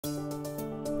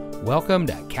Welcome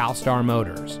to CalStar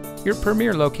Motors, your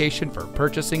premier location for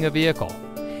purchasing a vehicle.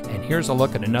 And here's a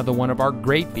look at another one of our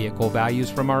great vehicle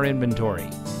values from our inventory,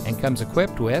 and comes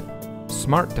equipped with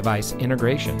smart device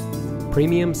integration,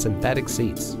 premium synthetic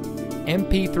seats,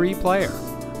 MP3 player,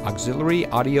 auxiliary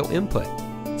audio input,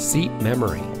 seat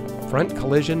memory, front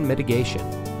collision mitigation,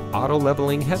 auto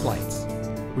leveling headlights,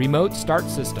 remote start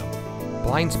system,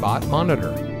 blind spot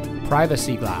monitor,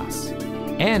 privacy glass,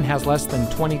 and has less than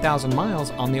 20,000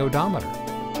 miles on the odometer.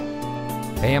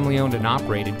 Family-owned and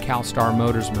operated CalStar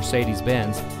Motors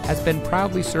Mercedes-Benz has been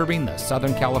proudly serving the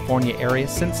Southern California area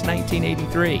since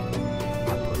 1983.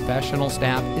 Our professional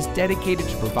staff is dedicated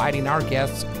to providing our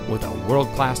guests with a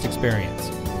world-class experience.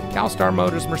 CalStar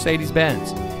Motors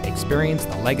Mercedes-Benz, experience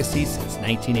the legacy since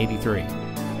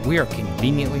 1983. We are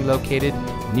conveniently located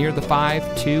near the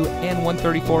 5, 2, and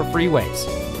 134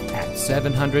 freeways at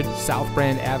 700 South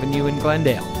Brand Avenue in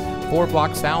Glendale, 4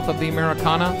 blocks south of the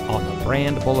Americana on the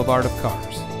Brand Boulevard of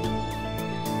Cars.